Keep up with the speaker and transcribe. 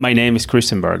My name is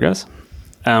Christian Vargas.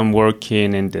 I'm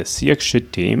working in the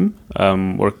CXG team.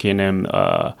 I'm working in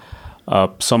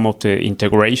some of the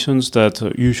integrations that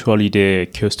usually the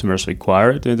customers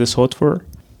require in the software.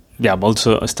 Yeah, I'm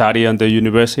also studying at the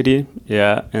university.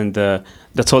 Yeah, and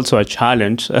that's also a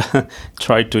challenge.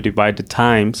 Try to divide the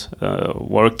times,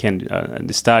 work and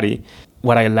the study.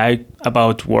 What I like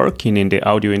about working in the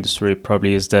audio industry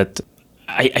probably is that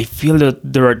I feel that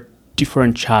there are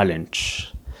different challenges,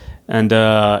 and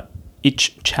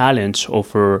each challenge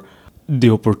offers the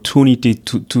opportunity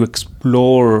to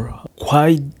explore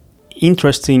quite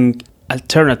interesting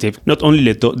alternative. Not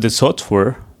only the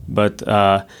software, but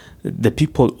the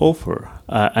people offer.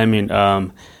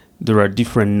 There are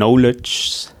different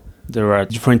knowledge, there are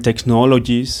different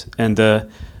technologies, and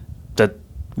that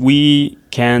we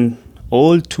can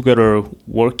all together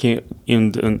working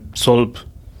and solve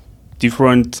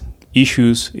different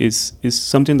issues is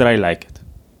something that I like.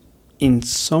 In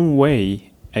some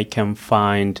way, I can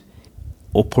find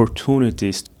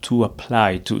opportunities to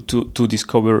apply, to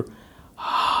discover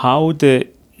how the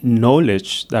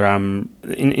knowledge that I'm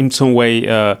in some way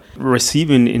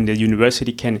receiving in the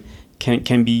university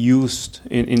can be used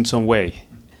in some way.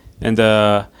 And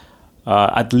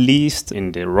at least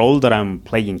in the role that I'm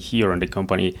playing here in the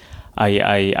company,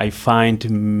 I find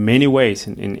many ways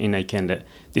and I can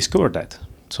discover that.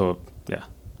 So yeah,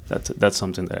 that's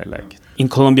something that I like. In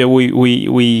Colombia,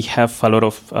 we have a lot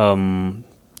of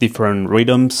different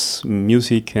rhythms,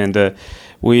 music, and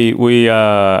we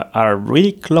are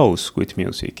really close with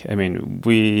music. I mean,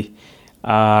 we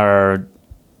are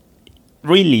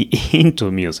really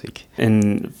into music,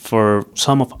 and for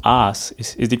some of us,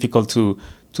 it's difficult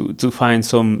to find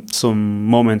some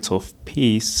moments of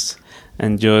peace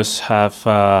and just have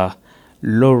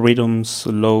low rhythms,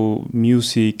 low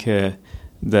music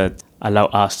that allow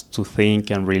us to think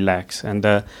and relax. And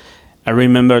I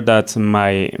remember that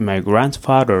my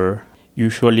grandfather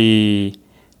usually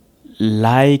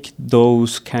liked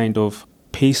those kind of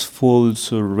peaceful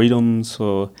rhythms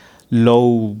or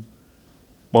low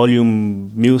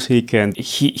volume music, and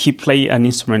he played an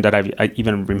instrument that I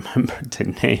even remember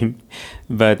the name,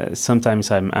 but sometimes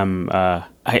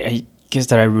I guess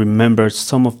that I remember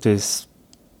some of the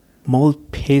small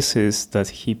pieces that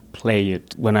he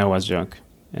played when I was young.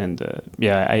 And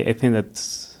I think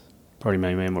that's probably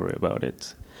my memory about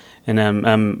it. And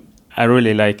I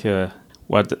really like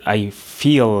what I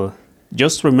feel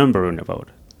just remembering about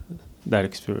that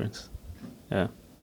experience. Yeah.